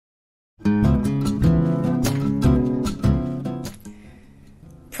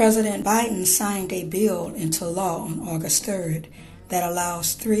President Biden signed a bill into law on August 3rd that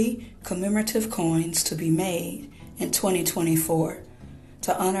allows 3 commemorative coins to be made in 2024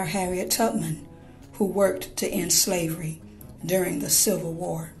 to honor Harriet Tubman, who worked to end slavery during the Civil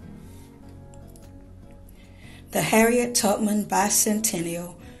War. The Harriet Tubman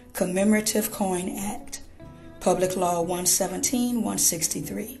Bicentennial Commemorative Coin Act, Public Law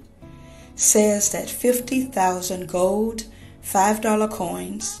 117-163, says that 50,000 gold $5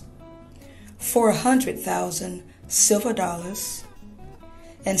 coins, 400,000 silver dollars,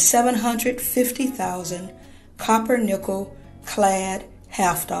 and 750,000 copper nickel clad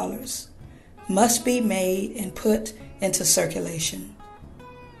half dollars must be made and put into circulation.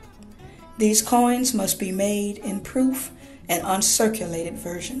 These coins must be made in proof and uncirculated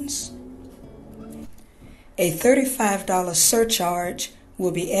versions. A $35 surcharge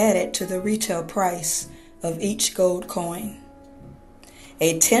will be added to the retail price of each gold coin,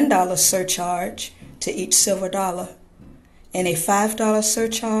 a $10 surcharge to each silver dollar, and a $5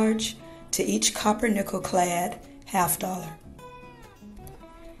 surcharge to each copper nickel clad half dollar.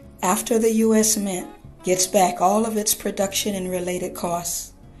 After the U.S. Mint gets back all of its production and related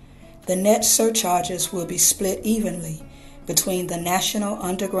costs, the net surcharges will be split evenly between the National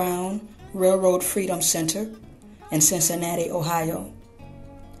Underground Railroad Freedom Center in Cincinnati, Ohio,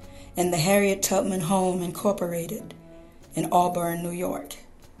 and the Harriet Tubman Home Incorporated in Auburn, New York,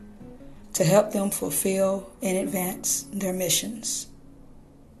 to help them fulfill and advance their missions.